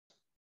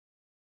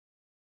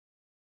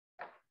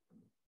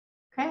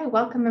Okay,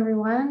 welcome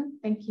everyone.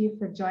 Thank you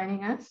for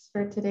joining us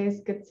for today's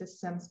Good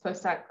Systems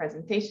postdoc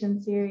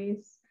presentation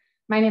series.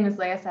 My name is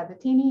Leah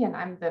Sabatini and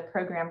I'm the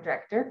program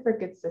director for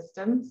Good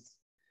Systems.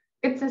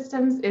 Good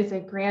Systems is a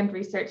grand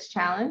research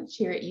challenge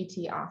here at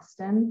UT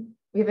Austin.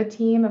 We have a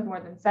team of more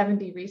than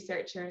 70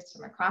 researchers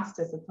from across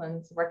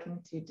disciplines working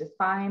to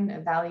define,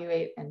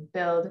 evaluate, and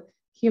build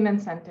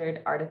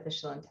human-centered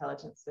artificial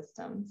intelligence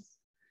systems.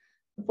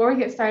 Before we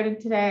get started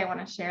today, I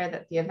want to share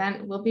that the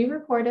event will be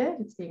recorded.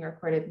 It's being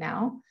recorded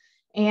now,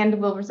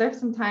 and we'll reserve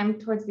some time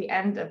towards the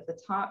end of the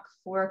talk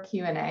for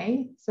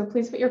Q&A. So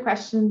please put your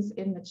questions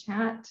in the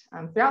chat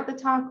throughout the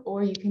talk,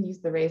 or you can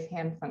use the raise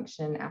hand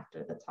function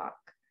after the talk.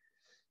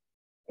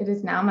 It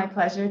is now my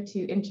pleasure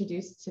to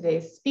introduce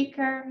today's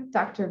speaker,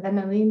 Dr.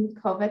 Venelin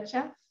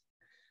Kovachev.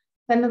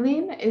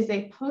 Venelin is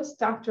a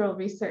postdoctoral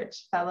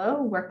research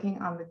fellow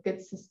working on the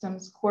Good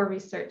Systems core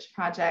research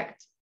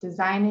project,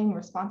 Designing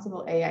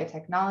Responsible AI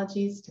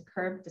Technologies to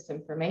Curb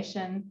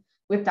Disinformation,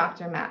 with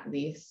Dr. Matt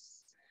Leese.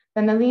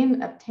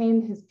 Venelin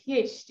obtained his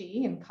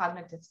PhD in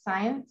cognitive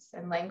science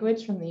and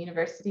language from the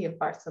University of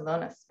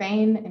Barcelona,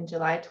 Spain in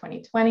July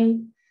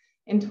 2020.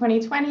 In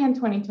 2020 and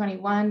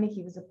 2021,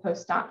 he was a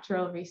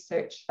postdoctoral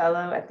research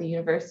fellow at the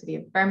University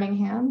of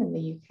Birmingham in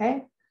the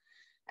UK.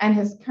 And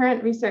his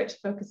current research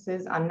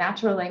focuses on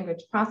natural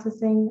language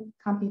processing,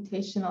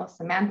 computational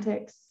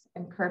semantics,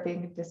 and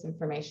curbing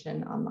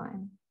disinformation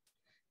online.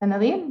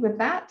 Venelin, with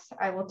that,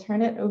 I will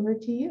turn it over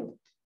to you.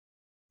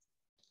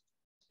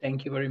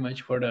 Thank you very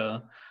much for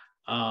the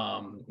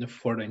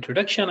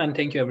introduction, and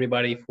thank you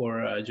everybody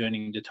for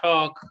joining the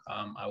talk.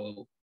 I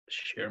will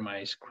share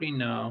my screen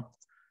now.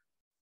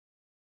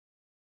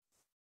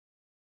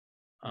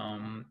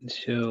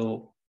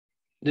 So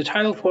the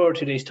title for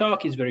today's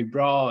talk is very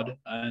broad,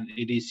 and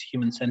it is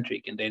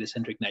Human-centric and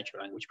Data-centric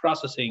Natural Language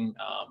Processing.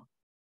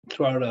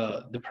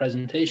 Throughout the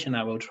presentation,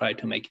 I will try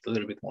to make it a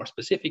little bit more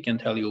specific and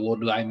tell you what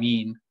do I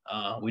mean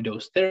with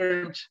those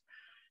terms.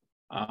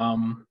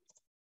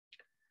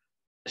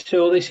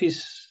 So this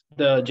is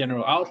the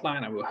general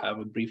outline. I will have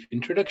a brief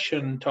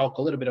introduction, talk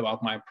a little bit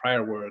about my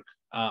prior work,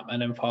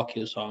 and then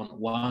focus on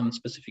one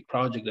specific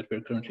project that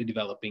we're currently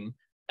developing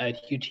at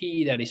UT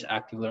that is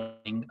active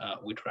learning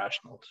with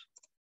rationals.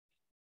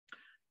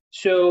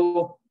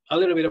 So a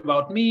little bit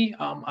about me.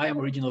 I am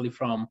originally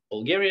from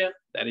Bulgaria.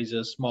 That is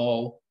a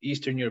small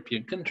Eastern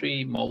European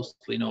country,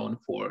 mostly known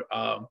for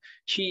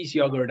cheese,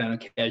 yogurt, and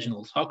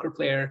occasional soccer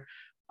player.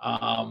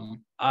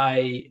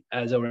 I,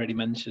 as already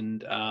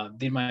mentioned,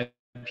 did my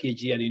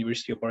PhD at the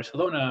University of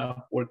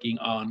Barcelona, working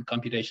on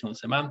computational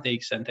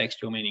semantics and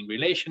textual meaning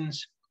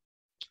relations.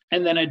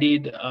 And then I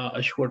did a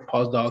short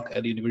postdoc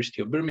at the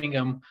University of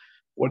Birmingham,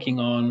 working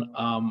on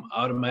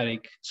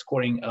automatic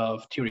scoring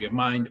of theory of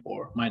mind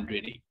or mind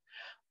reading.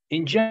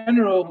 In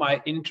general,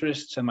 my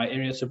interests and my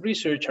areas of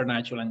research are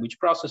natural language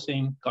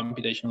processing,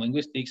 computational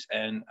linguistics,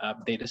 and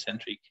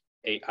data-centric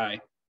AI.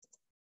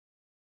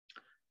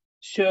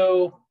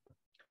 So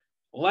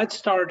let's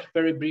start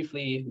very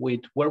briefly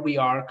with where we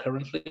are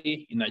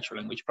currently in natural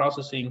language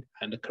processing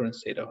and the current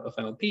state of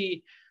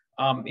NLP.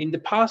 In the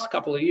past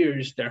couple of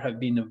years, there have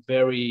been a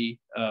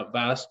very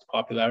vast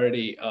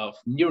popularity of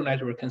neural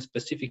network, and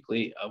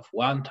specifically of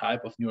one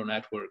type of neural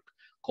network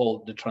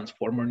called the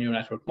transformer neural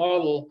network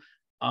model.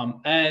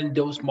 And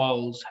those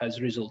models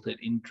has resulted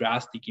in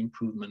drastic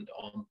improvement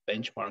on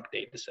benchmark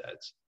data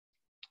sets.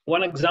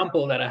 One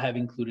example that I have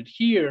included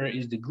here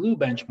is the GLUE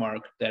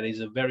benchmark. That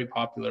is a very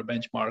popular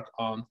benchmark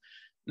on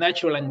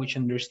natural language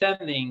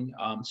understanding.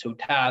 So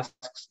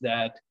tasks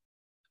that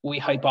we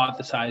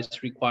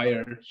hypothesize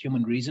require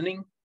human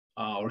reasoning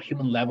or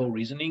human level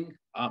reasoning.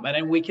 And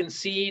then we can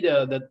see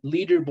the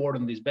leaderboard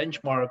on this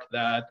benchmark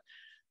that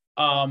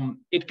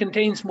it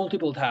contains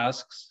multiple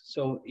tasks.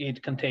 So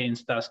it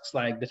contains tasks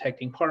like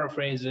detecting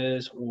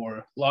paraphrases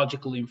or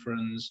logical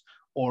inference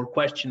or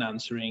question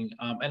answering.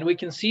 And we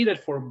can see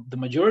that for the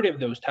majority of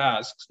those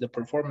tasks, the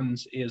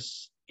performance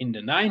is in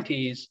the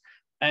 90s,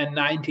 and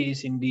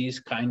 90s in these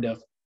kind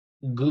of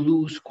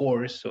GLUE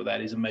scores, so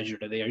that is a measure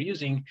that they are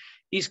using,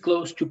 is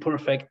close to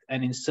perfect.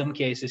 And in some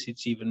cases,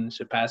 it's even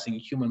surpassing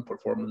human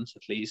performance,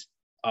 at least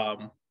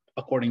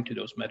according to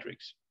those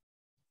metrics.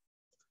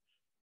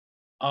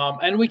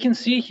 And we can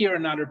see here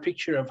another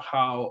picture of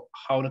how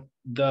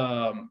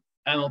the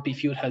NLP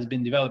field has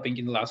been developing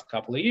in the last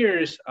couple of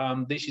years.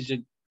 This is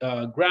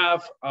a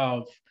graph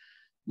of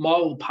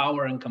model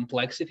power and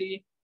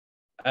complexity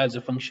as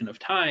a function of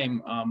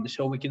time.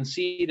 So we can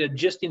see that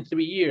just in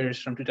 3 years,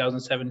 from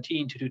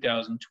 2017 to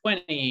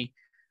 2020,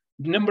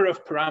 the number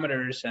of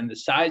parameters and the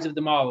size of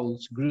the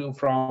models grew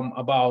from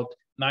about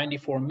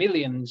 94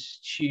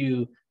 millions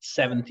to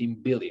 17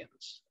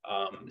 billions.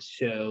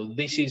 So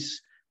this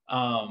is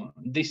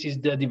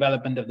the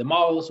development of the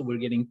models. So we're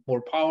getting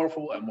more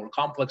powerful and more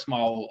complex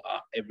model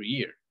every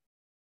year.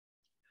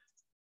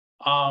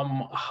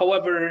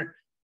 However,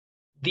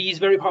 these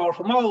very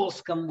powerful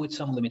models come with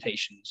some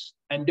limitations,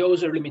 and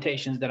those are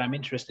limitations that I'm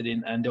interested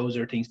in, and those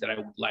are things that I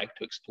would like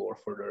to explore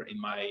further in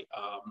my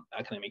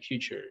academic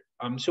future.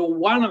 So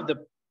one of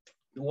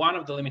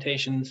the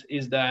limitations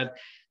is that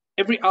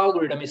every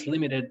algorithm is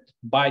limited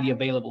by the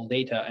available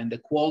data and the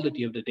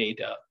quality of the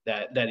data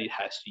that it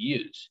has to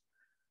use.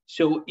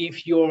 So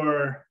if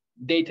your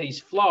data is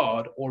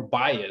flawed or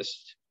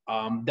biased,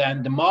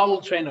 then the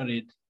model trained on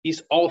it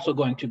is also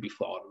going to be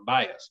flawed and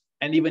biased.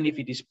 And even if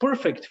it is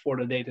perfect for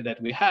the data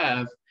that we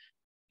have,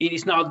 it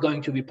is not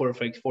going to be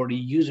perfect for the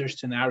user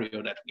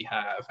scenario that we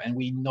have. And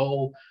we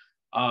know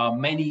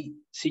many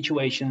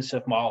situations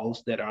of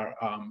models that are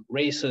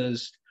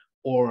racist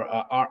or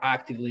are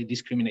actively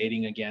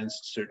discriminating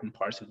against certain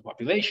parts of the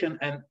population.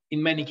 And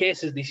in many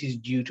cases, this is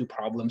due to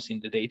problems in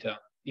the data.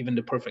 Even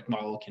the perfect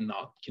model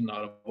cannot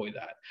avoid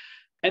that.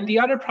 And the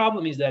other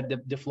problem is that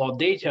the flawed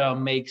data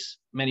makes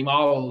many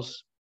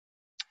models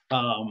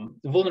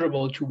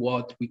vulnerable to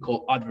what we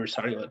call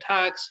adversarial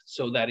attacks.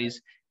 So that is,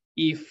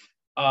 if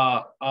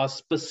a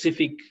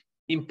specific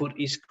input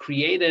is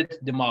created,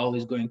 the model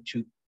is going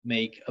to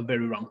make a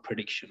very wrong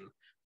prediction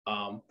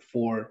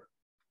for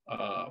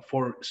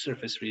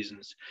surface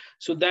reasons.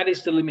 So that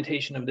is the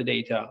limitation of the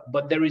data,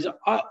 but there is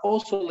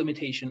also a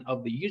limitation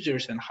of the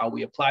users and how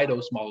we apply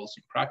those models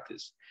in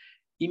practice.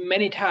 In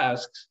many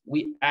tasks,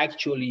 we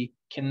actually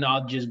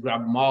cannot just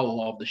grab a model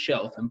off the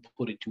shelf and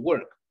put it to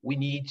work. We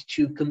need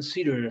to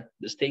consider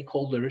the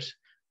stakeholders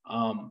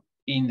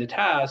in the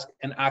task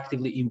and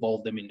actively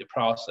involve them in the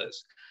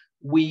process.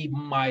 We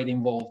might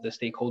involve the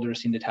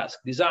stakeholders in the task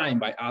design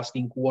by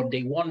asking what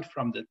they want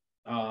from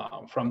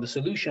the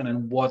solution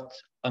and what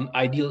an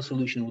ideal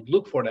solution would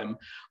look for them.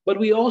 But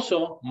we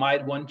also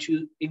might want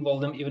to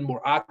involve them even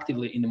more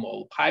actively in the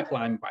model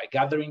pipeline by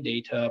gathering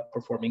data,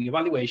 performing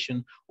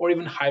evaluation, or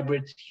even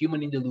hybrid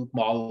human-in-the-loop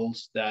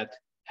models that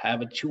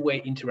have a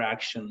two-way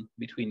interaction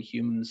between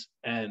humans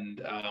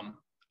and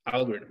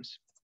algorithms.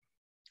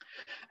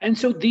 And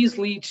so this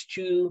leads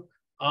to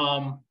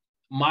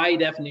my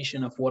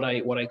definition of what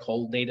I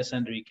call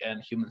data-centric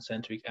and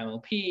human-centric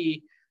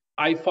NLP.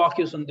 I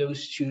focus on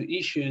those two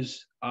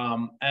issues,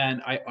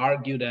 and I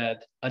argue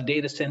that a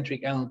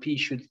data-centric NLP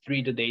should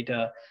treat the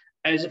data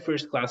as a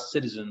first-class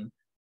citizen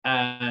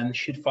and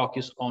should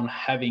focus on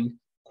having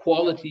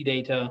quality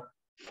data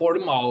for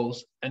the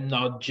models and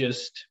not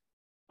just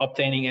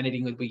obtaining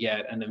anything that we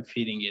get and then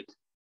feeding it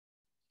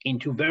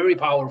into very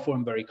powerful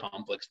and very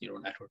complex neural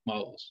network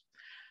models.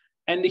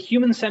 And the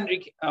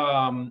human-centric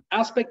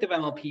aspect of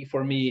NLP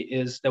for me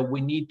is that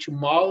we need to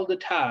model the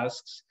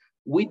tasks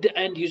with the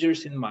end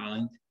users in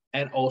mind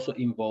and also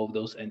involve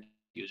those end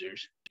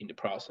users in the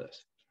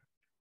process.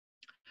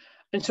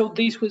 And so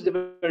this was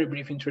the very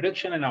brief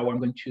introduction, and now I'm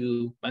going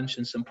to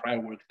mention some prior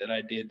work that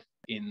I did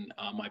in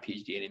my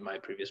PhD and in my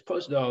previous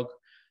postdoc.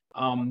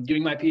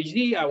 During my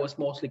PhD, I was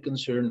mostly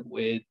concerned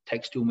with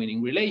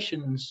text-to-meaning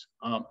relations,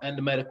 and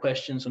the meta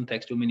questions on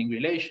text-to-meaning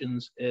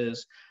relations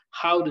is,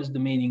 how does the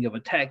meaning of a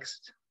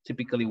text,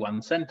 typically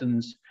one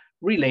sentence,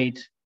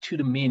 relate to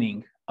the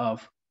meaning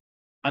of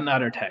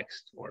another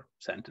text or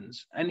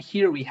sentence? And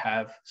here we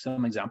have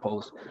some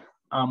examples.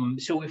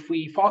 So if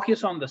we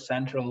focus on the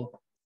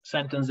central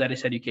sentence, that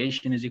is,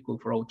 education is equal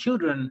for all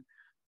children,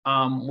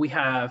 we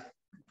have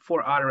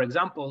 4 other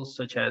examples,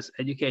 such as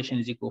education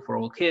is equal for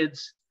all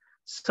kids,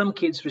 some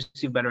kids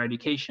receive better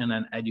education,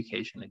 and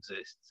education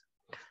exists.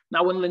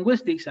 Now, in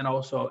linguistics and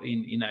also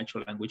in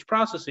natural language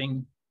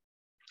processing,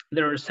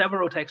 there are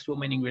several textual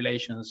meaning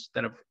relations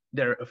that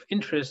are of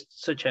interest,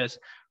 such as,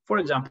 for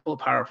example,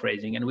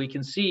 paraphrasing. And we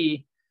can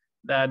see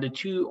that the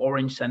 2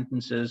 orange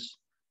sentences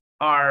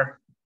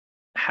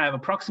have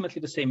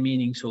approximately the same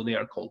meaning, so they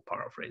are called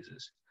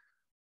paraphrases.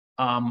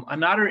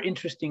 Another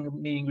interesting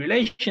meaning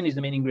relation is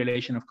the meaning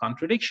relation of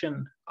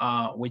contradiction,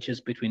 which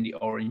is between the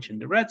orange and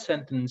the red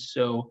sentence.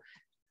 So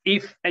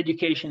if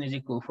education is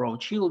equal for all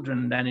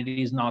children, then it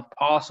is not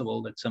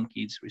possible that some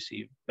kids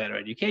receive better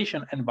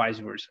education and vice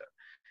versa.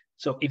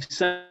 So if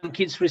some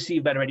kids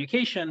receive better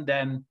education,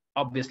 then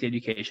obviously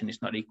education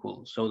is not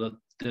equal. So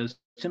the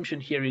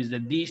assumption here is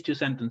that these 2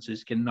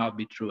 sentences cannot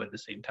be true at the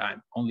same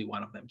time. Only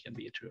one of them can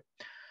be true.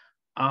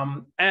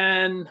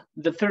 And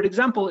the third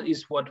example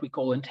is what we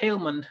call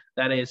entailment.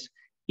 That is,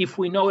 if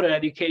we know that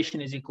education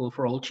is equal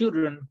for all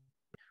children,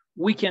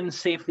 we can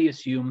safely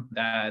assume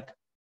that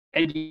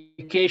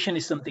education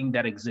is something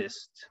that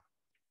exists,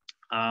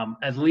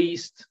 at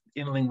least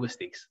in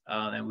linguistics.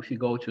 And if you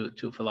go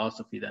to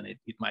philosophy, then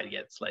it might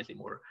get slightly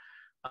more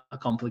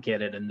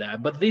complicated than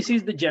that. But this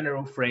is the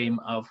general frame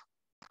of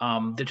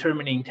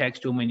determining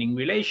textual-meaning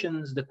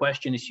relations. The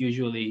question is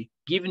usually,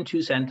 given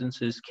 2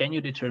 sentences, can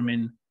you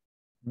determine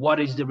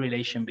what is the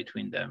relation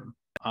between them?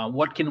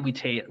 What can we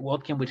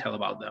tell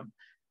about them?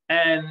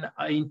 And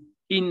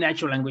in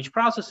natural language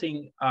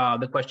processing,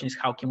 the question is,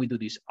 how can we do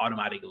this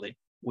automatically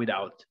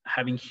without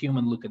having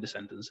human look at the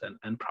sentence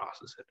and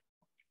process it?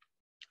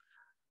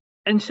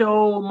 And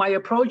so my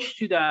approach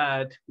to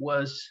that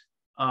was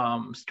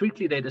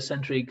strictly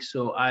data-centric.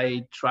 So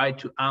I tried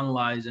to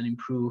analyze and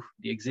improve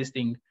the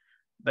existing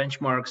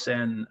benchmarks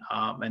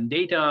and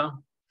data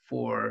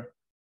for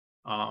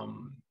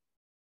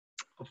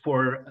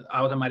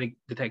automatic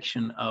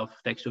detection of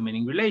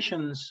text-to-meaning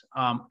relations.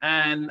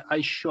 And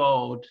I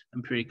showed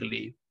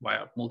empirically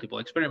via multiple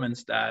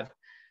experiments that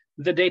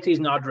The data is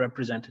not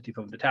representative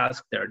of the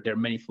task. There are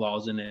many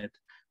flaws in it.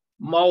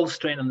 Models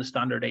trained on the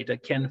standard data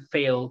can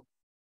fail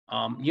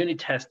unit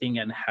testing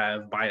and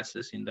have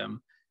biases in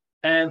them.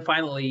 And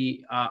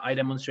finally, I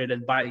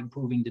demonstrated by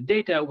improving the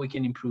data, we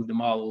can improve the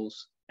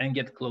models and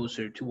get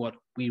closer to what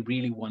we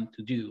really want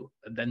to do.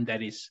 Then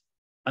that is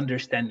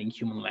understanding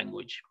human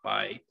language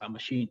by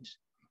machines.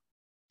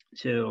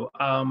 So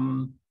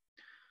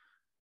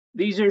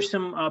these are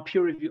some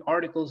peer-reviewed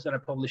articles that I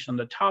published on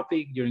the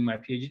topic during my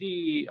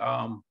PhD,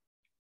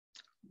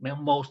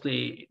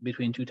 mostly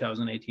between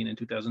 2018 and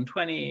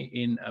 2020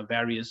 in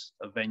various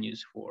venues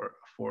for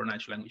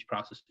natural language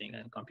processing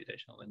and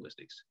computational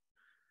linguistics.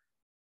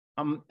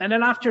 And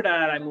then after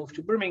that, I moved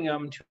to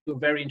Birmingham to a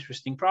very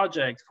interesting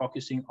project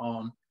focusing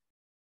on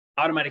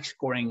automatic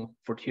scoring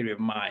for theory of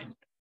mind.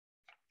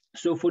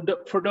 So for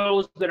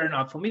those that are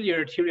not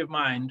familiar, theory of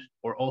mind,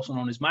 or also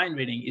known as mind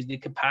reading, is the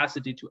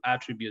capacity to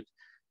attribute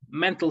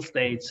mental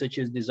states such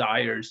as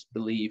desires,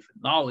 belief,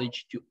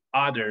 knowledge to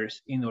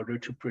others in order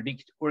to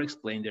predict or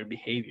explain their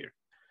behavior.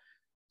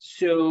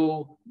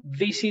 So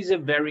this is a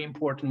very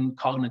important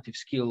cognitive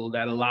skill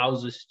that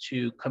allows us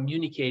to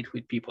communicate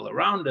with people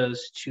around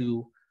us,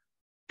 to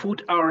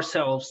put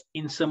ourselves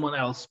in someone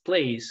else's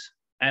place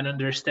and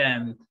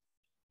understand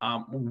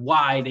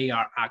why they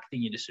are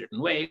acting in a certain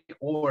way,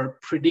 or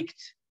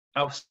predict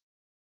a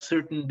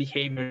certain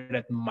behavior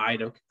that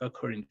might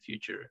occur in the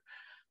future.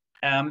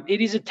 It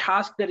is a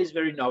task that is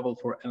very novel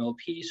for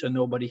NLP, so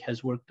nobody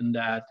has worked on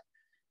that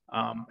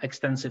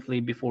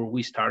extensively before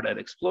we started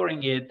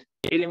exploring it.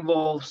 It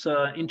involves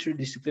an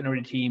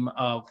interdisciplinary team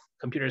of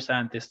computer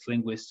scientists,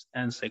 linguists,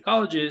 and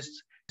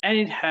psychologists, and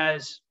it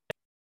has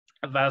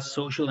a vast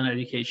social and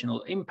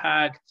educational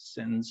impact,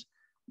 since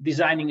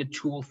designing a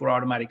tool for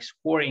automatic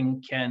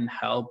scoring can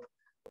help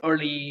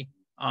early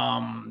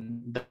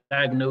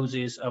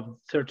diagnosis of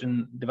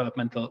certain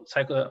developmental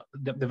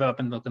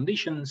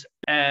conditions,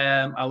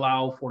 and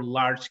allow for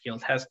large-scale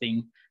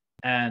testing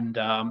and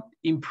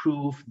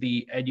improve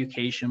the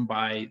education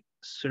by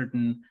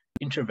certain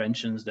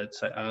interventions that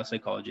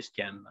psychologists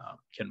can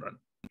run.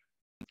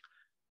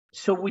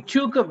 So we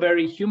took a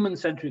very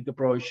human-centric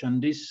approach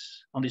on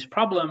this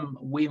problem.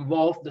 We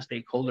involved the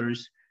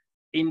stakeholders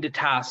in the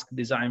task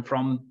design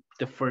from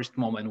the first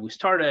moment we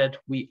started.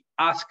 We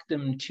asked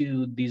them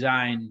to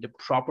design the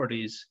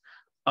properties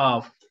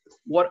of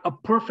what a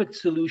perfect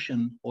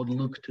solution would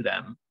look to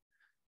them,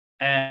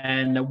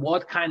 and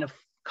what kind of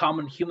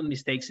common human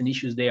mistakes and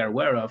issues they are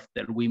aware of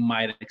that we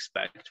might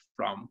expect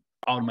from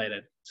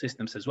automated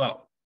systems as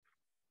well.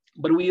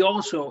 But we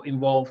also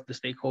involved the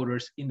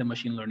stakeholders in the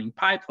machine learning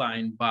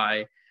pipeline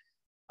by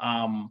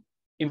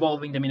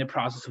involving them in the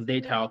process of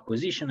data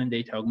acquisition and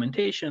data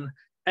augmentation,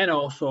 and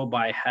also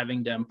by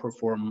having them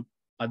perform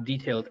a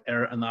detailed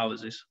error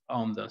analysis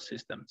on the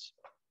systems.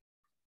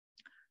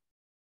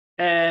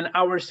 And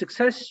our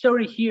success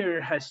story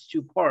here has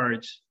two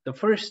parts. The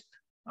first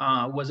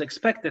was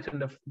expected,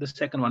 and the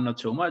second one not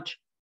so much.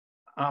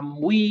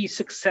 We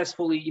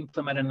successfully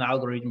implemented an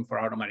algorithm for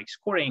automatic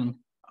scoring,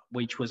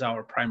 which was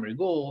our primary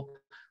goal.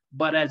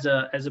 But as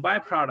a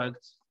byproduct,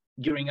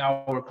 during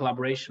our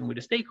collaboration with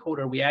the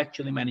stakeholder, we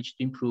actually managed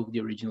to improve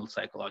the original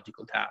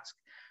psychological task.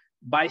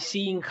 By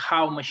seeing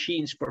how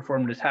machines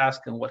perform the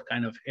task and what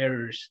kind of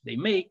errors they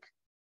make,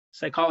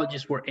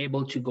 psychologists were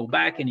able to go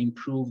back and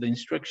improve the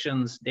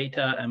instructions,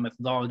 data, and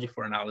methodology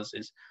for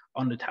analysis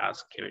on the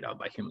task carried out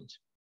by humans.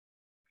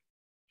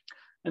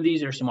 And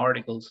these are some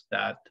articles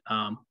that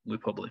we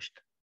published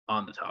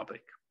on the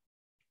topic.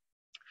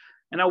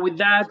 And now with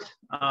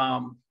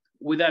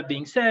that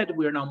being said,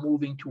 we are now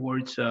moving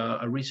towards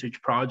a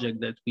research project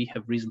that we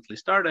have recently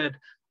started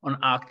on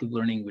active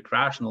learning with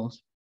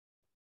rationals.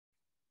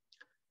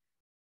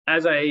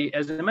 As I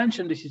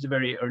mentioned, this is a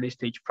very early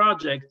stage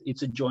project.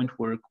 It's a joint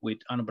work with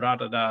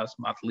Anubrata Das,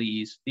 Matt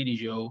Lees, Didi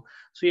Zhou,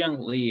 Suyang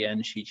Li,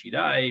 and Shiqi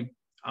Dai.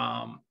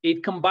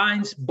 It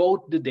combines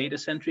both the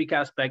data-centric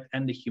aspect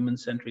and the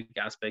human-centric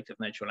aspect of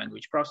natural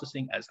language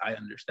processing, as I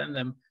understand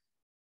them.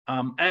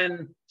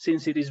 And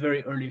since it is a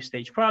very early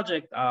stage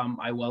project,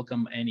 I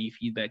welcome any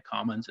feedback,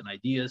 comments, and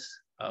ideas.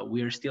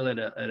 We are still at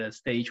a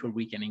stage where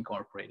we can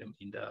incorporate them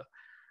in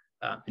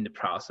the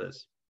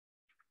process.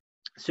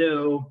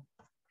 So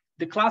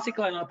the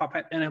classical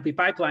NLP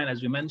pipeline,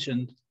 as we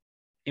mentioned,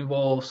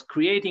 involves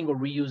creating or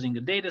reusing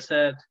a data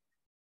set,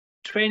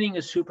 training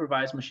a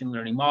supervised machine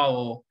learning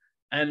model,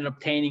 and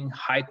obtaining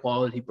high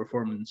quality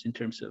performance in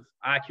terms of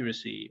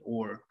accuracy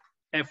or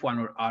F1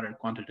 or other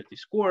quantitative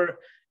score.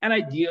 And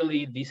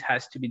ideally, this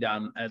has to be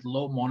done at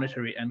low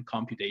monetary and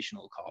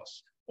computational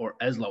cost, or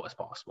as low as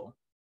possible.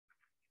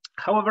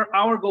 However,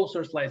 our goals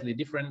are slightly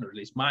different, or at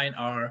least mine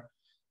are.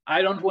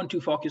 I don't want to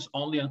focus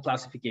only on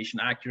classification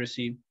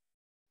accuracy.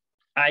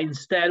 I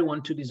instead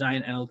want to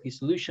design NLP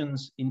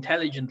solutions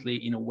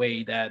intelligently in a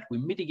way that we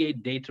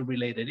mitigate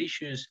data-related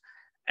issues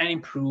and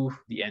improve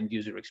the end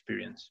user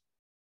experience.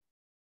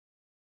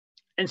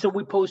 And so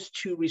we posed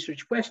two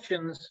research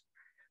questions.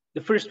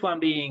 The first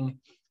one being,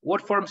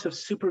 what forms of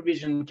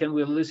supervision can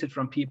we elicit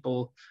from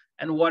people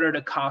and what are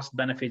the cost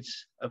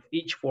benefits of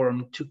each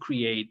form to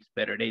create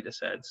better data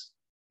sets,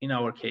 in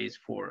our case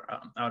for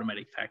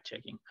automatic fact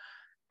checking.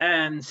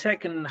 And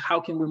second, how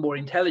can we more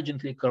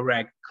intelligently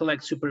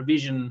collect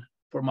supervision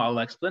for model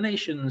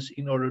explanations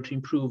in order to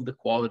improve the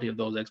quality of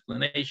those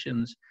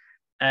explanations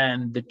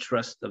and the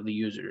trust of the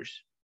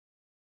users.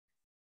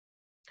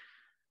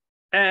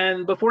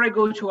 And before I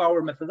go to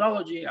our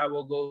methodology, I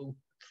will go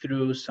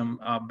through some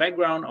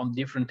background on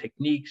different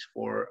techniques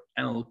for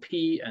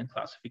NLP and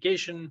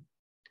classification.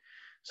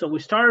 So we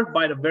start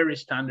by the very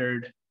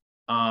standard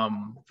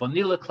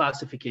vanilla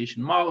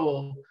classification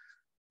model,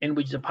 in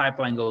which the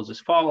pipeline goes as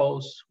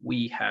follows.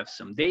 We have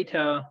some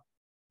data.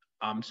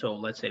 So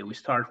let's say we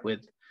start with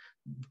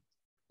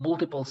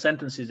multiple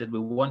sentences that we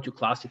want to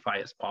classify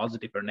as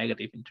positive or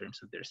negative in terms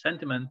of their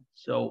sentiment.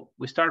 So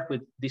we start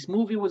with this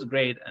movie was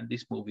great and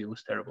this movie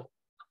was terrible.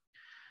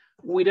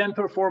 We then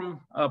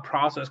perform a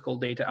process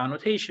called data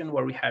annotation,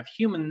 where we have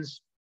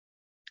humans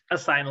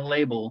assign a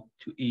label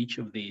to each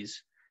of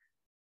these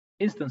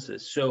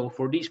instances. So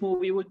for this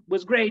movie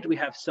was great, we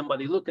have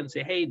somebody look and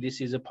say, hey,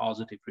 this is a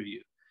positive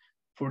review.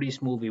 For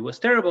this movie was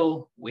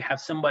terrible, we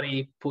have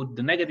somebody put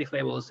the negative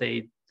label and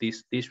say,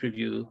 this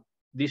reviewer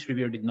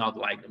did not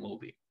like the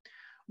movie.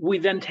 We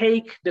then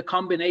take the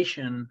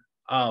combination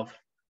of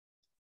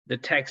the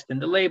text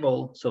and the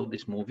label, so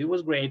this movie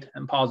was great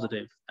and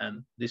positive,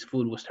 and this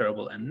food was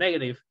terrible and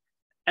negative,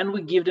 and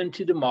we give them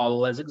to the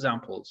model as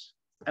examples.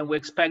 And we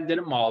expect that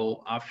a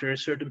model, after a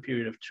certain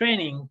period of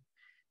training,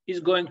 is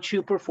going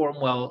to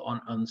perform well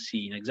on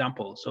unseen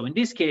examples. So in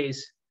this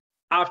case,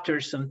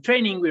 after some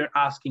training, we're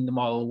asking the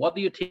model, what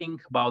do you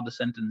think about the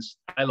sentence,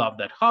 I love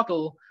that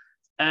hotel?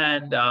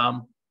 And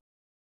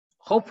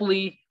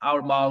hopefully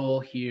our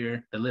model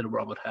here, the little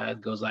robot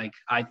head, goes like,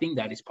 I think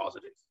that is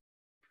positive.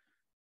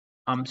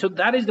 So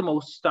that is the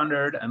most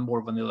standard and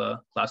more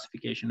vanilla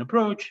classification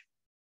approach.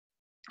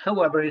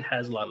 However, it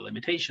has a lot of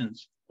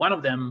limitations. One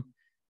of them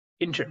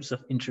in terms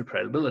of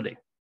interpretability.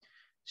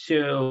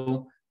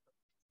 So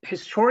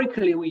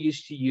historically, we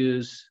used to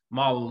use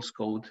models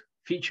called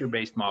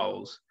feature-based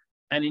models.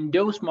 And in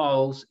those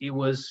models, it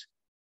was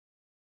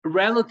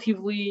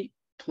relatively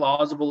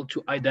plausible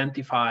to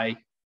identify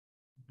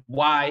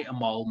why a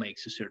model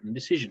makes a certain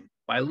decision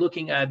by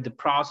looking at the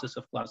process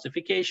of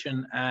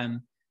classification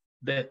and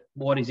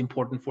what is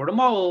important for the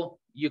model.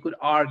 You could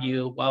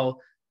argue,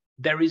 well,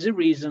 there is a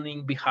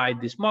reasoning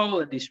behind this model,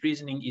 and this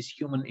reasoning is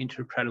human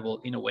interpretable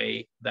in a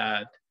way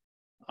that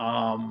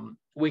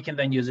we can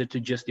then use it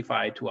to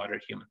justify to other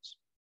humans.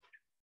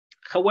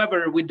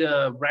 However, with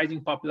the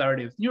rising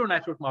popularity of neural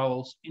network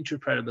models,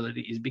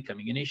 interpretability is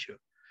becoming an issue.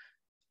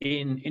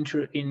 In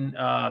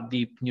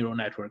deep neural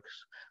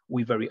networks,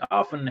 we very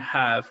often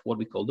have what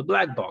we call the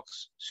black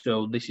box.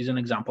 So this is an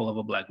example of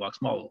a black box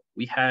model.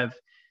 We have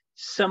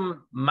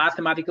some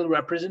mathematical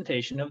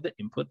representation of the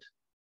input.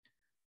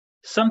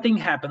 Something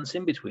happens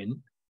in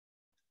between,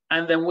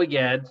 and then we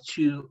get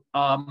to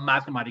a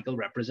mathematical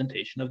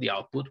representation of the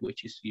output,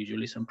 which is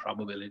usually some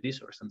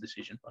probabilities or some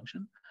decision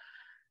function,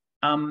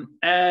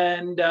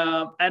 and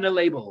a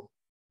label.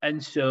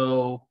 And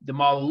so the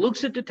model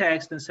looks at the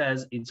text and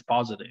says it's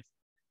positive,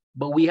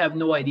 but we have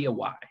no idea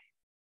why.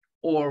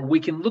 Or we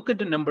can look at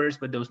the numbers,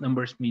 but those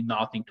numbers mean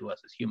nothing to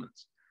us as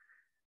humans.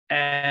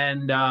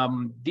 And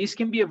this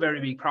can be a very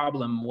big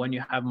problem when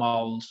you have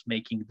models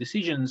making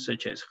decisions,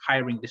 such as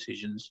hiring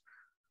decisions,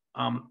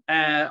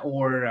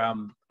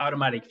 or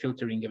automatic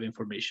filtering of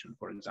information,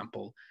 for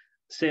example,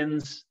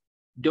 since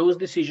those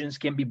decisions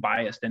can be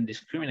biased and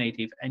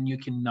discriminative, and you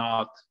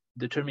cannot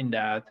determine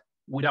that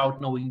without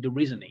knowing the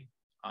reasoning.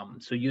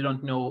 So you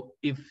don't know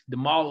if the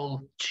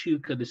model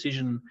took a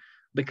decision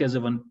because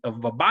of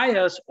a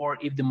bias, or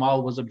if the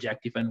model was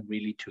objective and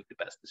really took the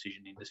best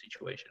decision in the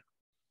situation.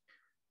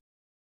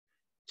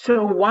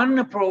 So one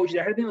approach,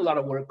 there has been a lot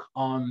of work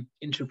on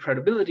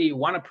interpretability.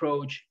 One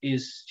approach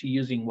is to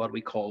using what we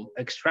call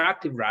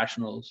extractive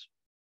rationals.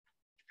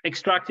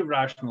 Extractive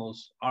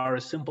rationals are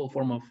a simple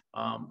form of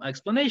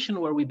explanation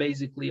where we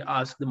basically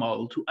ask the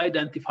model to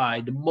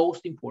identify the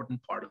most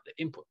important part of the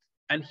input.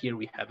 And here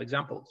we have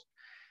examples.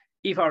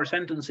 If our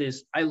sentence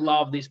is, I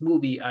love this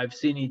movie, I've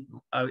seen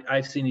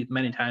it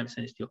many times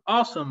and it's still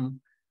awesome,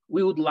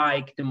 we would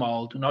like the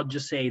model to not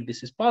just say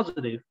this is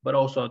positive, but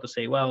also to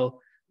say,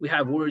 well, we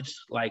have words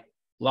like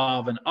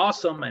love and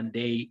awesome, and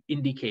they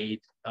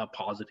indicate a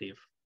positive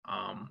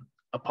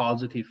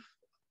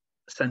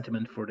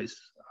sentiment for this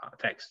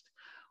text.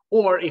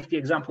 Or if the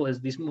example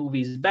is this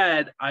movie is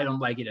bad, I don't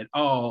like it at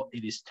all,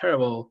 it is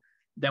terrible,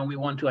 then we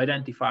want to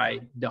identify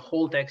the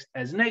whole text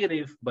as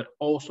negative, but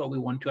also we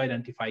want to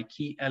identify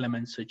key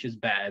elements such as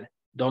bad,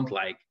 don't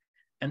like,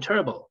 and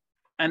terrible.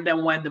 And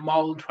then when the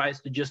model tries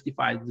to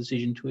justify the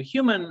decision to a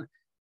human,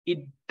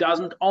 it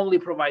doesn't only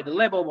provide the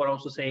label, but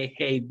also say,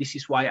 hey, this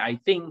is why I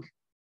think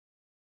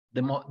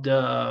the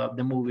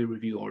movie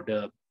review or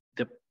the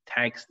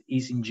text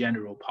is in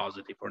general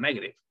positive or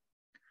negative.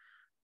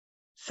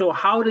 So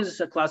how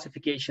does a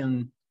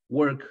classification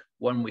work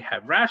when we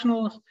have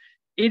rationals?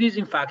 It is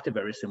in fact a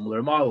very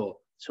similar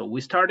model. So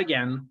we start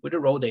again with the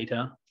raw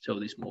data. So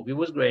this movie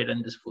was great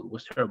and this food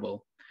was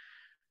terrible.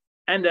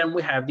 And then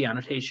we have the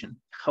annotation.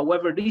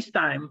 However, this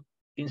time,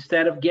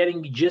 instead of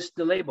getting just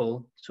the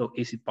label, so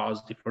is it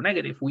positive or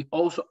negative, we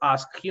also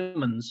ask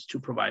humans to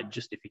provide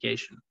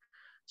justification.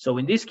 So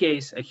in this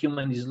case, a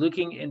human is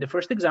looking in the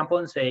first example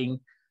and saying,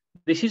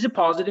 this is a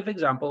positive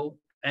example,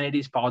 and it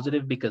is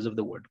positive because of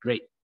the word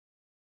great.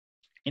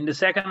 In the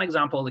second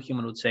example, the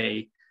human would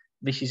say,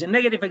 this is a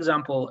negative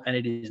example, and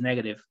it is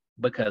negative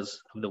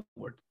because of the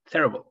word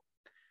terrible.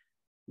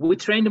 We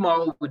train them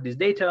all with this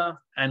data,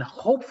 and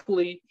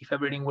hopefully, if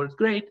everything works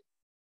great,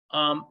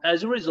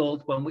 as a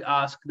result, when we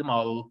ask the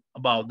model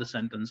about the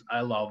sentence,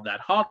 I love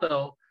that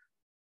hotel,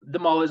 the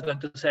model is going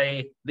to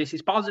say, this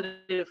is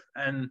positive,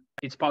 and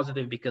it's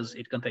positive because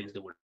it contains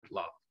the word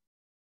love.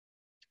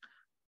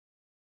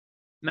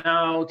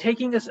 Now,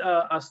 taking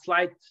a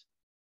slight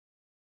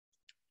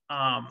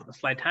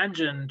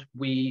tangent,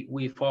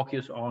 we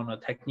focus on a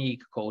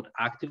technique called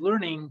active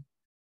learning,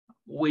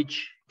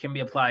 which can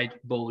be applied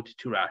both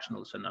to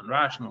rationals and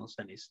non-rationals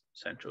and is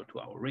central to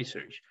our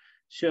research.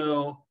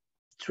 So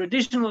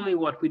traditionally,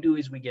 what we do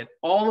is we get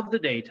all of the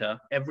data,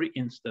 every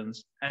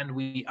instance, and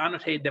we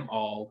annotate them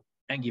all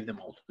and give them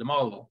all to the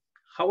model.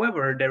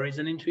 However, there is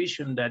an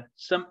intuition that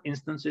some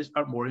instances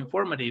are more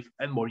informative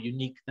and more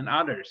unique than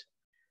others.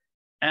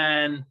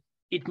 And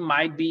it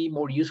might be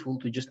more useful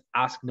to just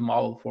ask the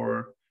model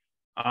for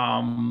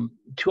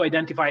to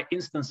identify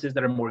instances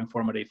that are more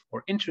informative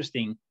or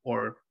interesting,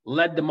 or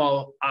let the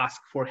model ask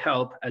for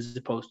help as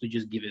opposed to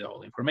just give it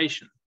all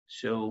information.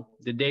 So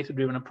the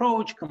data-driven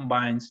approach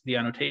combines the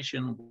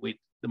annotation with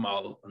the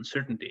model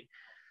uncertainty.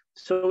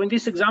 So in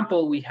this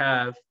example, we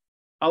have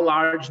a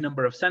large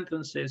number of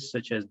sentences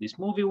such as this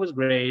movie was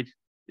great,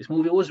 this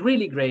movie was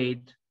really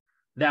great,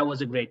 that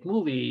was a great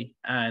movie,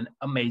 and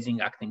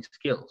amazing acting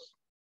skills.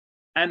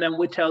 And then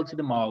we tell to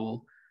the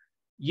model,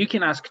 you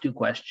can ask two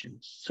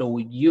questions. So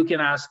you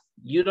can ask,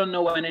 you don't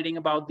know anything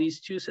about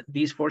these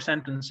four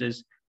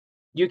sentences.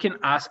 You can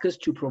ask us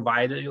to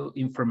provide you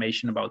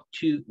information about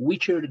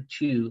which are the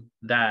two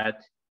that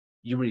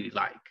you really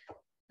like,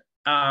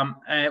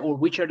 or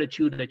which are the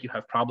two that you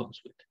have problems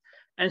with.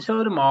 And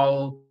so the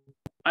model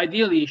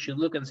ideally should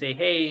look and say,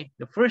 hey,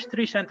 the first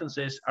three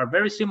sentences are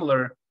very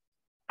similar.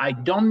 I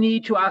don't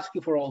need to ask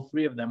you for all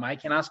three of them. I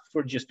can ask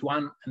for just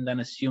one and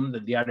then assume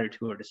that the other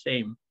two are the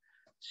same.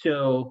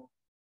 So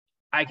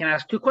I can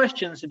ask two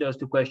questions. Those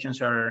two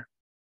questions are,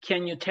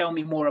 can you tell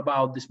me more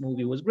about this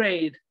movie was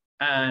great?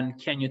 And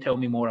can you tell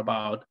me more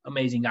about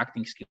amazing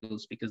acting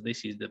skills? Because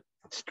this is the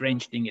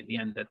strange thing at the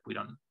end that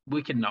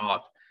we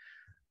cannot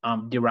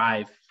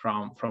derive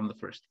from the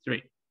first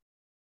three.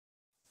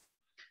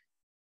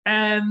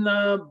 And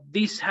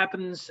this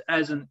happens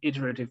as an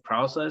iterative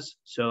process.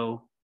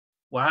 So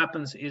what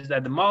happens is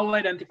that the model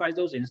identifies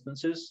those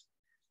instances.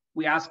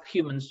 We ask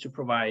humans to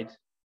provide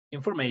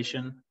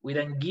information. We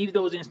then give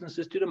those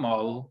instances to the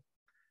model.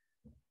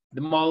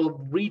 The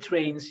model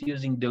retrains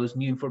using those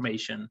new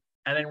information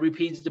and then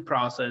repeats the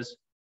process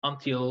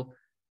until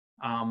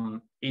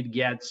it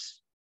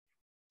gets,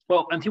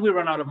 well, until we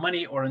run out of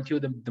money or until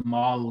the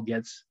model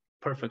gets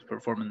perfect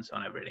performance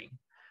on everything.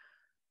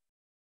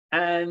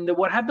 And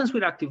what happens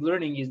with active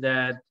learning is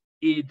that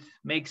it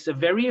makes a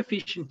very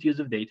efficient use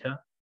of data.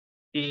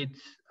 It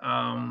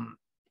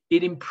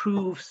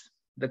improves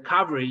the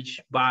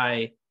coverage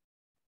by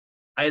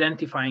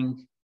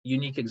identifying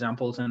unique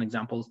examples and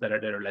examples that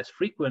are less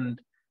frequent.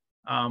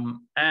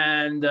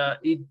 And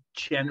it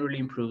generally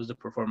improves the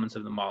performance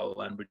of the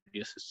model and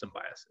reduces some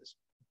biases.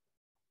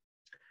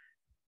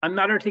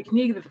 Another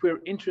technique that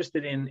we're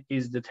interested in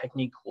is the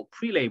technique called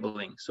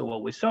pre-labeling. So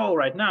what we saw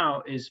right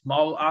now is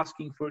model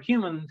asking for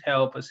human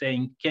help,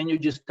 saying, can you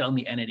just tell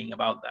me anything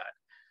about that?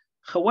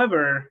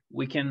 However,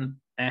 we can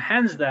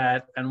enhance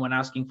that, and when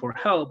asking for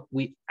help,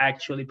 we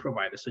actually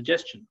provide a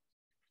suggestion.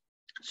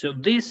 So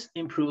this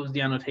improves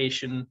the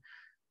annotation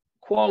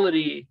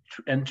quality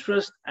and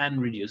trust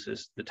and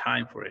reduces the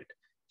time for it.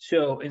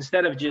 So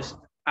instead of just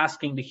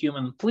asking the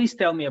human, please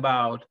tell me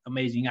about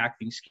amazing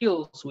acting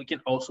skills, we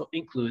can also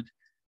include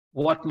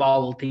what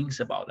model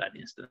thinks about that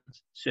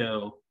instance.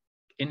 So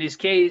in this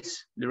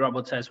case, the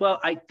robot says,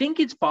 well, I think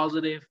it's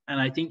positive, and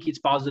I think it's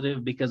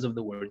positive because of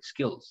the word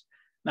skills.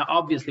 Now,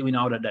 obviously, we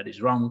know that that is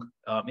wrong.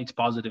 It's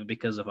positive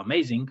because of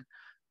amazing,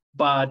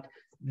 but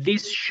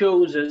this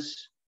shows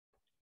us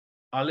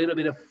a little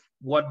bit of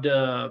what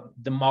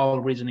the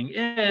model reasoning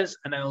is,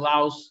 and then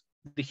allows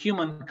the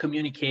human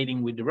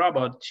communicating with the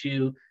robot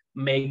to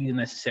make the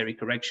necessary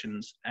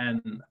corrections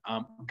and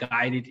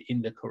guide it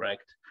in the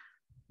correct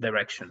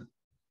direction.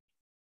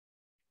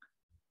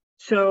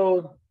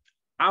 So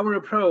our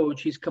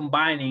approach is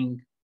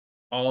combining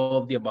all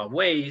of the above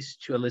ways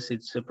to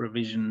elicit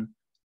supervision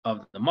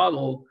of the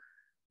model.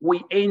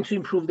 We aim to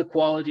improve the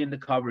quality and the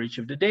coverage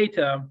of the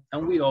data,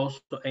 and we also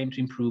aim to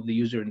improve the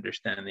user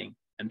understanding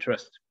and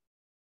trust.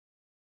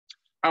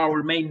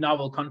 Our main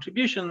novel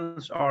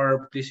contributions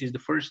are, this is the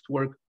first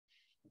work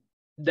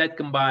that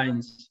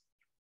combines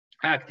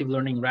active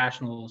learning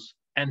rationals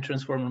and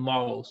transformer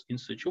models in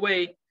such a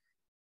way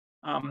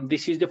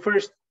This is the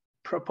first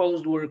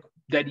proposed work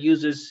that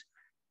uses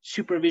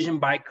supervision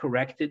by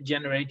corrected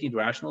generated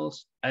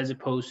rationals as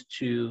opposed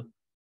to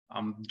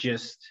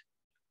just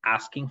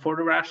asking for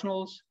the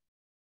rationals.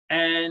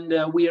 And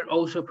we are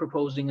also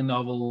proposing a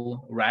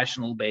novel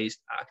rational-based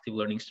active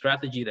learning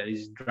strategy that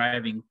is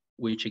driving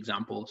which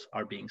examples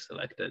are being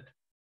selected.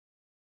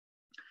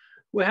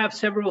 We have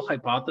several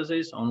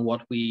hypotheses on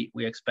what we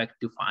expect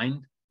to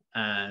find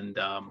and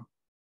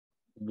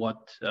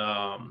what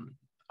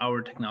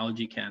our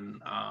technology can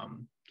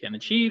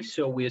achieve.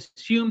 So we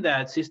assume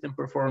that system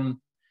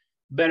perform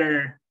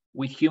better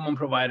with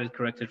human-provided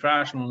corrected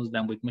rationals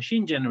than with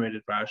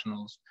machine-generated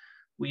rationals.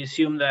 We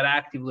assume that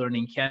active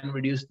learning can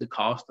reduce the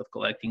cost of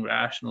collecting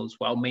rationals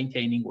while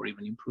maintaining or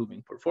even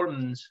improving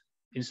performance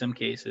in some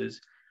cases.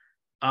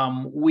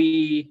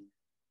 We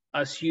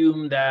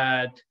assume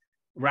that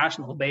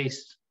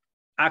rational-based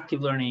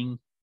active learning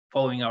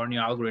following our new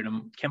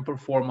algorithm can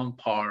perform on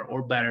par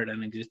or better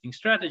than existing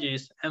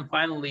strategies. And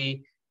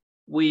finally,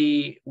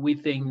 we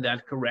think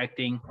that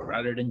correcting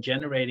rather than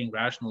generating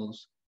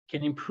rationals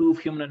can improve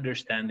human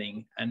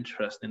understanding and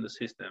trust in the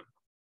system.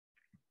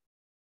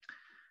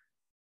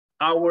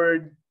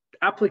 Our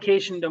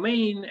application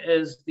domain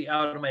is the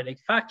automatic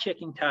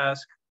fact-checking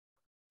task,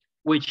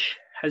 which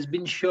has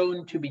been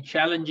shown to be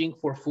challenging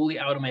for fully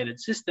automated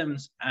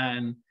systems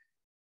and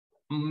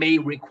may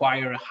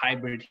require a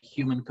hybrid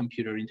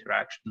human-computer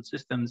interaction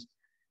systems.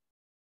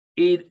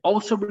 It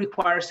also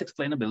requires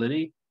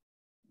explainability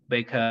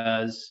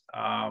because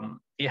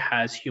it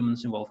has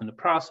humans involved in the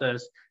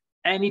process,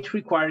 and it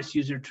requires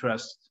user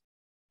trust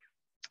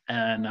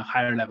and a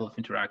higher level of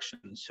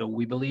interaction. So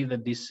we believe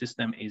that this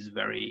system is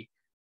very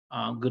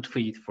good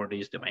fit for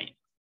this domain.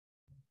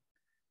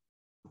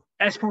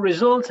 As for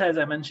results, as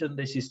I mentioned,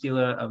 this is still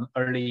an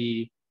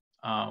early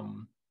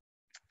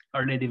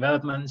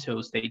development,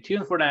 so stay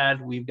tuned for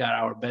that. We've got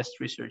our best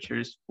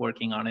researchers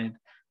working on it,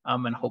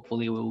 and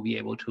hopefully we'll be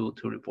able to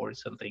report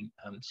something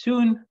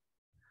soon.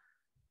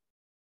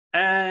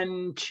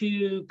 And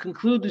to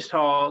conclude this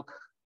talk,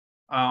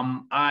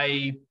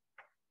 I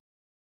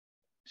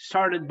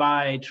started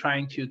by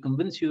trying to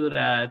convince you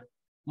that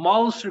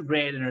models are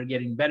great and are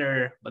getting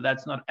better, but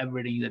that's not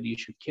everything that you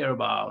should care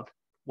about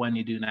when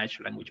you do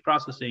natural language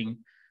processing.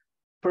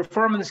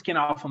 Performance can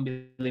often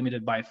be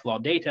limited by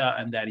flawed data,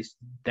 and that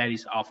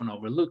is often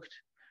overlooked.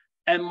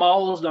 And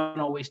models don't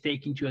always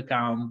take into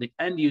account the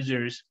end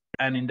users,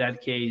 and in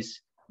that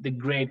case, the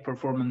great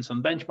performance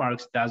on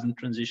benchmarks doesn't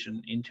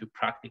transition into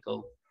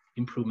practical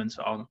improvements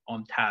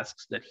on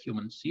tasks that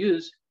humans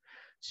use.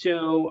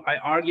 So I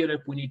argue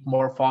that we need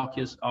more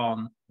focus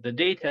on the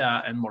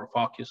data and more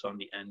focus on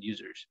the end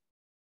users.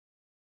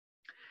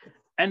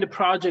 And the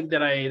project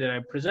that I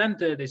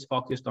presented is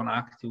focused on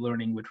active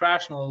learning with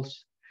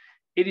rationals.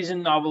 It is a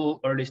novel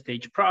early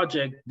stage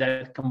project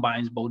that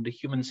combines both the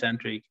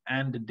human-centric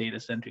and the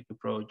data-centric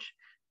approach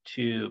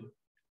to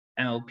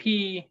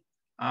NLP.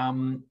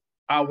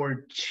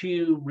 Our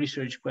two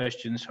research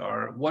questions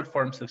are: what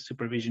forms of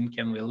supervision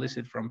can we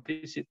elicit from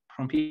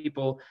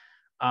people?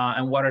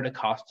 And what are the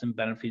costs and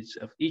benefits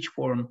of each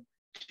form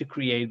to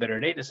create better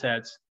data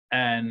sets?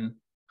 And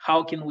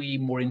how can we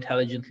more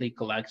intelligently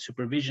collect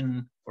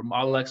supervision for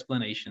model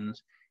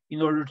explanations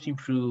in order to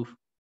improve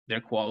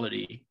their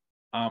quality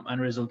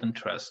and resultant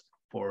trust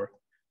for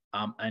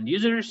end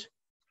users?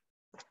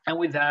 And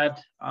with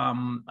that,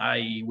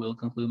 I will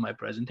conclude my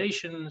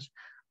presentations.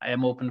 I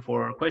am open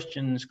for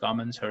questions,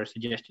 comments, or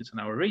suggestions on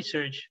our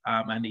research,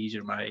 and these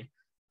are my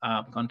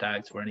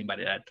contacts for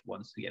anybody that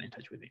wants to get in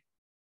touch with me.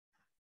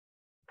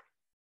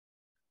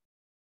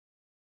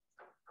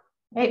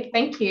 Great,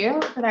 thank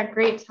you for that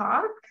great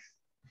talk.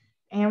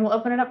 And we'll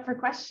open it up for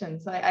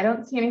questions. So I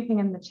don't see anything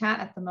in the chat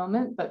at the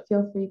moment, but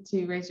feel free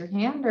to raise your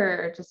hand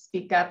or just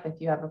speak up if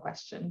you have a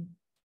question.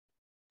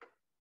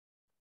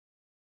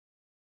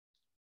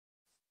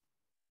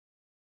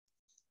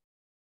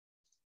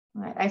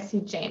 All right, I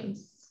see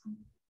James.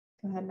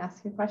 Go ahead and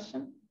ask your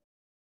question.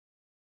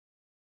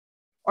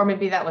 Or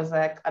maybe that was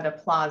an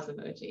applause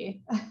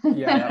emoji.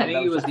 Yeah, I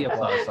think it was the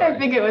applause. I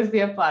think it was the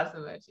applause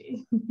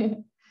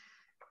emoji.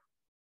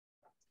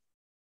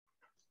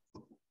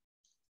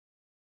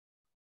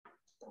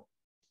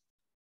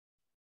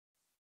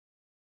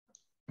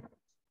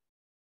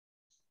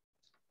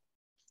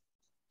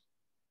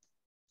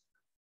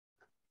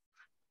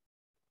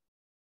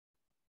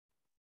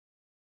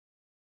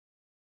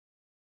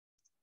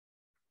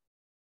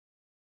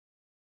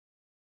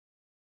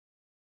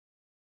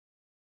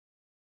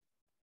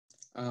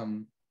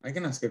 I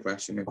can ask a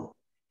question.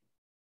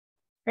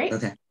 Great.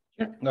 Okay.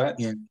 Sure. Go ahead.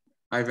 Yeah.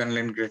 Hi,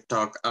 Venelin, great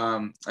talk.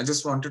 I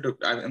just wanted to,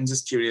 I'm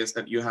just curious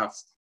that you have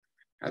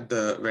had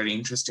the very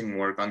interesting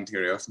work on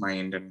theory of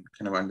mind and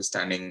kind of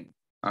understanding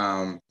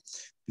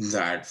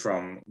that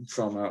from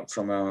a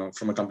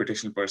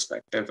computational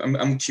perspective.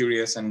 I'm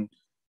curious, and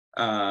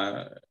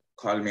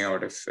call me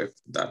out if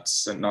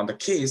that's not the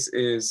case,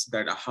 is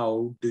that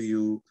how do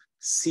you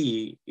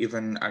see,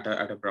 even at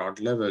a broad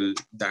level,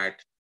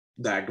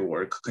 that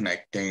work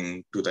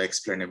connecting to the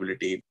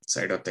explainability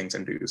side of things,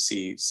 and do you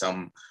see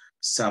some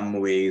some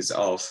ways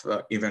of,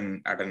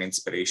 even at an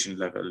inspiration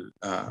level,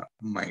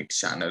 might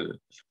channel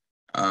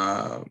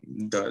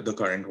the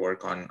current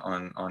work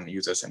on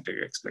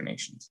user-centric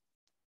explanations?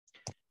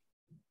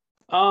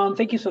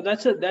 Thank you. So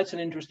that's an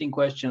interesting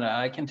question.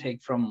 I can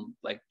take from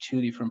like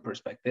two different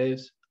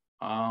perspectives.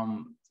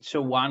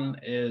 So one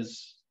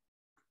is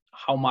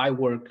how my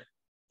work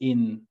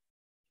in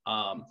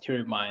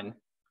theory of mind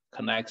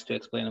connects to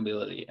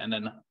explainability, and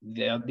then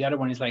the other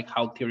one is like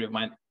how theory of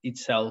mind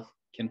itself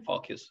can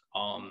focus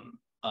on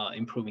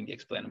improving the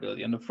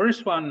explainability. And the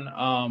first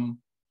one,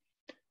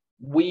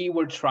 we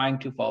were trying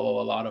to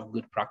follow a lot of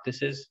good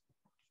practices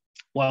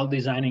while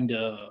designing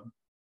the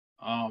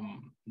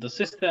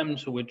system.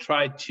 So we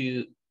tried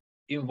to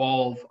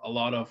involve a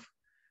lot of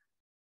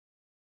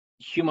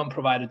human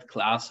provided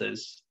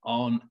classes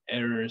on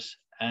errors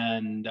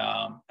and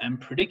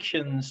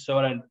predictions,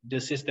 so that the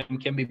system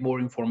can be more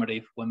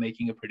informative when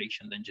making a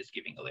prediction than just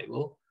giving a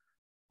label.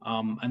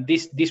 And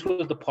this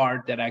was the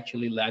part that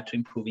actually led to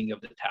improving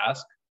of the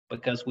task,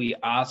 because we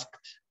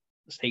asked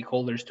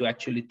stakeholders to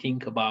actually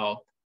think about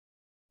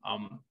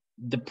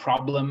the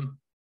problem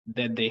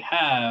that they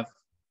have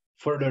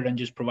further than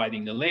just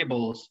providing the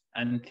labels,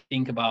 and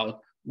think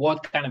about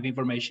what kind of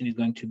information is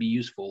going to be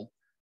useful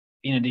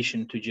in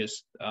addition to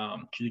just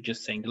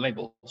saying the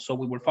label. So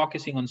we were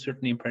focusing on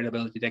certain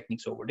interpretability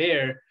techniques over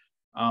there,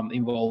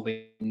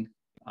 involving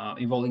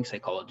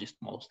psychologists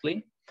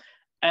mostly.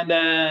 And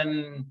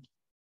then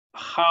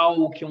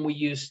how can we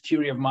use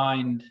theory of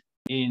mind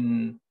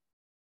in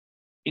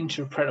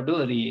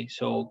interpretability?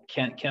 So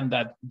can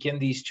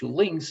these two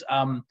links?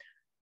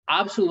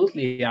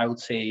 Absolutely, I would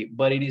say,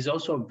 but it is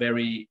also a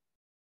very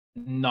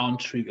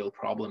non-trivial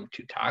problem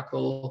to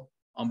tackle,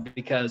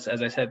 because,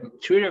 as I said,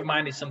 theory of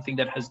mind is something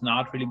that has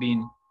not really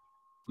been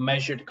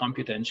measured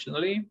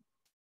computationally.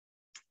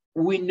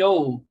 We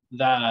know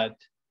that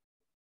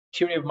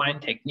theory of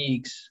mind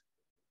techniques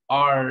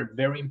are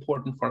very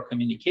important for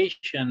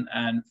communication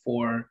and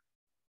for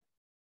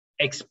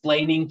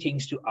explaining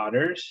things to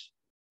others,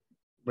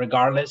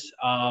 regardless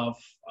of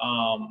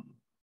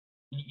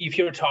if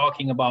you're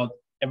talking about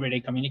everyday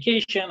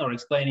communication or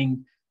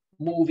explaining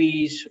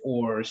movies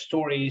or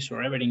stories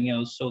or everything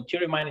else. So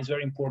theory of mind is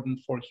very important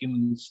for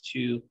humans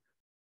to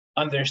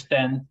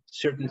understand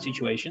certain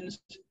situations.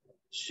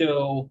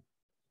 So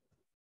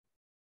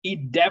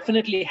it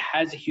definitely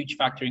has a huge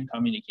factor in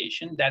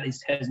communication that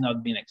has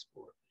not been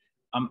explored.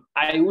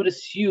 I would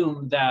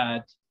assume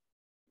that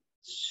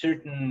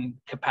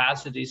certain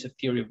capacities of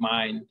theory of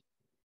mind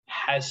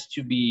has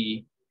to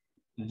be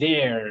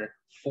there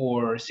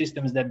for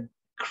systems that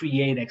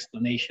create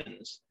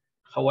explanations.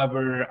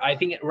 However, I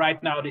think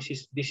right now this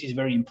is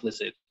very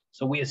implicit.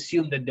 So we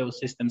assume that those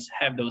systems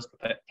have those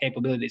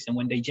capabilities, and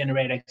when they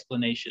generate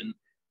explanation,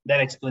 that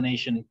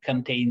explanation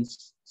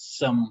contains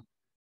some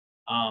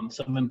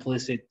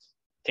implicit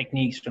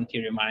techniques from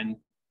theory of mind.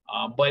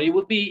 But it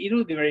would be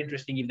very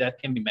interesting if that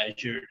can be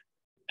measured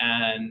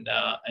and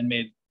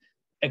made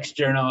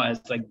external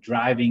as like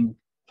driving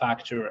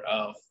factor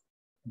of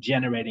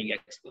generating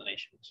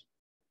explanations.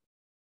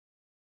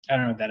 I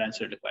don't know if that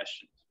answered the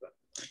question. But.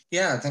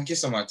 Yeah, thank you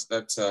so much.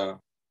 That's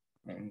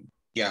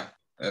yeah,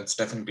 that's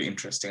definitely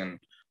interesting, and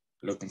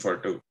looking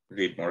forward to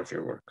read more of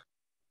your work.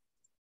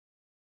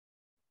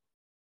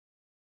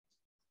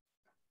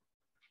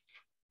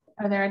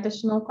 Are there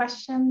additional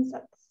questions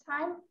at this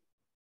time?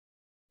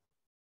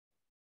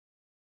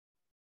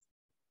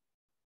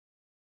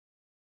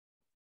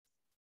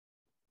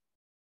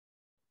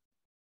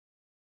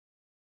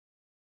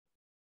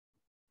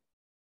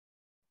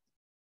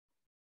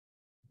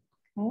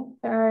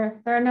 Okay,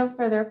 if there are no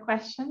further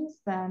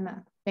questions,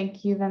 then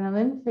thank you,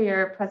 Venelin, for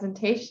your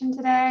presentation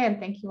today, and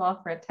thank you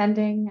all for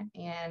attending.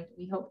 And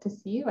we hope to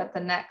see you at the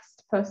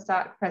next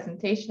postdoc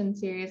presentation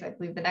series. I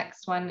believe the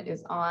next one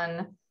is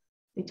on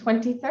the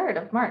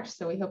 23rd of March,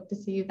 so we hope to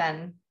see you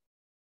then.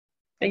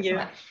 Thank you. So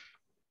much.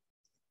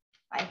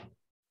 Bye.